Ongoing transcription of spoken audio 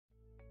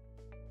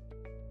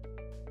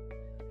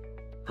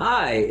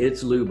Hi,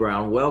 it's Lou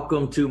Brown.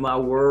 Welcome to my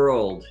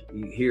world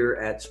here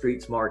at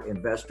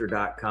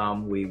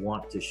StreetSmartInvestor.com. We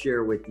want to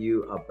share with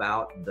you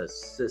about the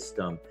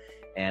system.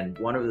 And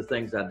one of the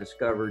things I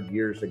discovered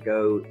years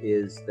ago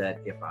is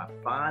that if I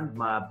find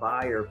my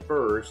buyer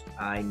first,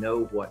 I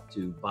know what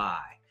to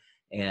buy.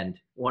 And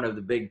one of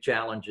the big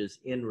challenges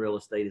in real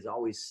estate is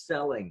always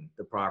selling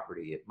the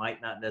property. It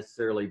might not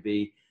necessarily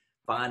be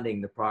finding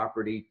the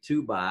property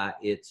to buy,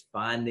 it's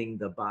finding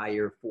the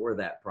buyer for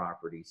that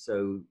property.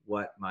 So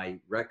what my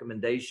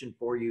recommendation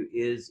for you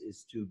is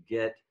to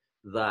get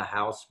the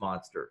House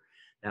Monster.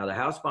 Now, the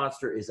House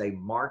Monster is a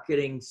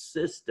marketing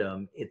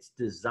system. It's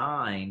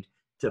designed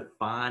to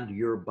find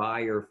your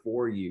buyer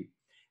for you.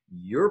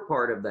 Your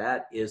part of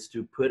that is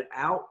to put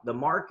out the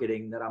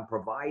marketing that I'm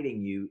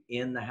providing you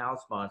in the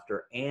House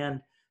Monster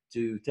and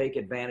to take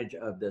advantage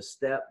of the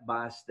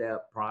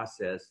step-by-step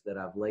process that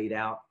I've laid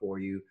out for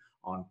you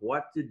on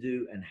what to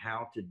do and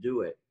how to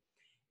do it.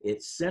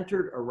 It's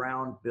centered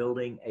around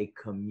building a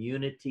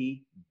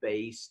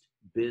community-based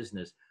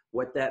business.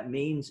 What that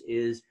means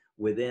is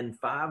within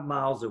 5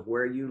 miles of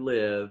where you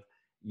live,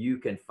 you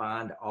can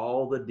find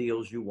all the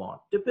deals you want,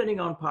 depending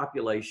on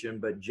population,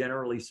 but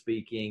generally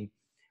speaking,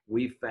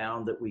 we've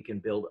found that we can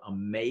build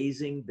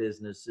amazing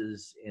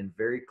businesses in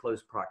very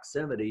close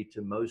proximity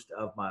to most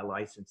of my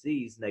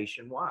licensees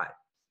nationwide.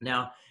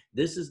 Now,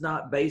 this is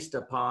not based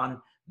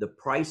upon the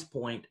price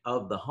point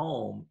of the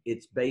home.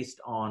 It's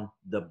based on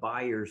the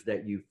buyers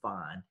that you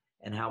find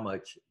and how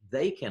much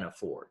they can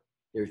afford.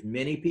 There's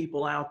many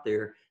people out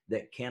there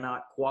that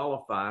cannot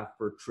qualify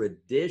for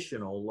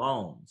traditional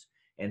loans.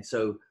 And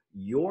so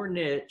your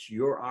niche,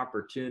 your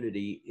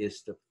opportunity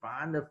is to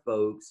find the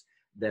folks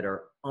that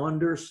are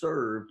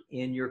underserved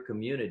in your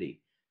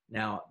community.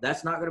 Now,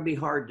 that's not going to be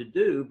hard to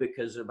do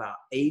because about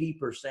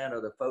 80%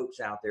 of the folks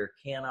out there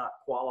cannot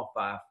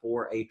qualify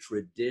for a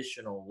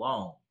traditional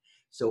loan.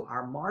 So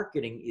our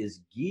marketing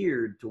is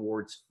geared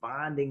towards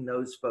finding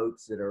those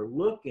folks that are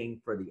looking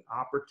for the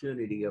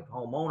opportunity of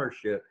home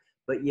ownership,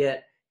 but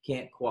yet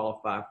can't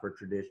qualify for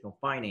traditional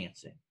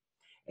financing.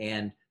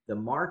 And the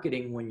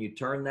marketing, when you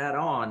turn that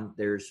on,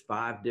 there's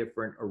 5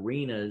 different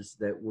arenas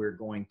that we're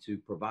going to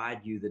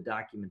provide you the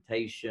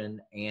documentation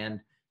and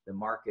the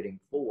marketing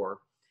for.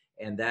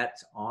 And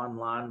that's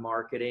online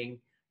marketing,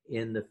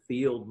 in the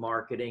field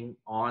marketing,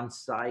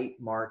 on-site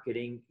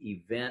marketing,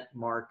 event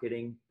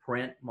marketing,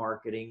 print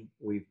marketing.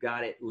 We've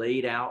got it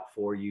laid out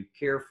for you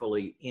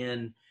carefully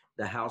in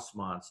the House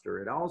Monster.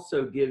 It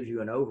also gives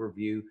you an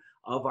overview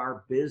of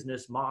our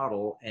business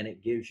model, and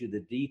it gives you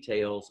the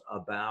details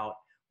about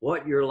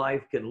what your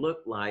life can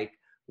look like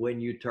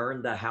when you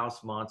turn the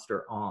House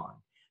Monster on.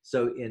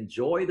 So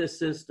enjoy the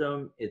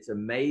system. It's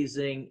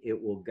amazing.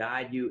 It will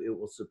guide you. It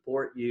will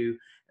support you.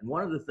 And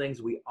one of the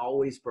things we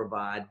always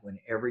provide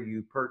whenever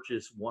you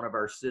purchase one of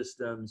our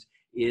systems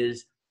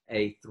is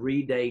a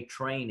 3-day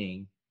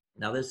training.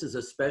 Now, this is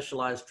a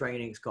specialized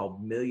training. It's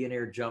called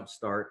Millionaire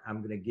Jumpstart. I'm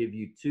going to give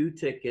you 2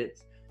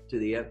 tickets to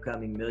the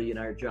upcoming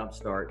Millionaire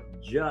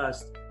Jumpstart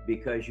just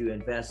because you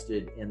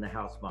invested in the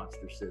House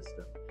Monster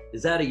system.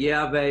 Is that a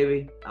yeah,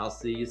 baby? I'll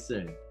see you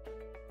soon.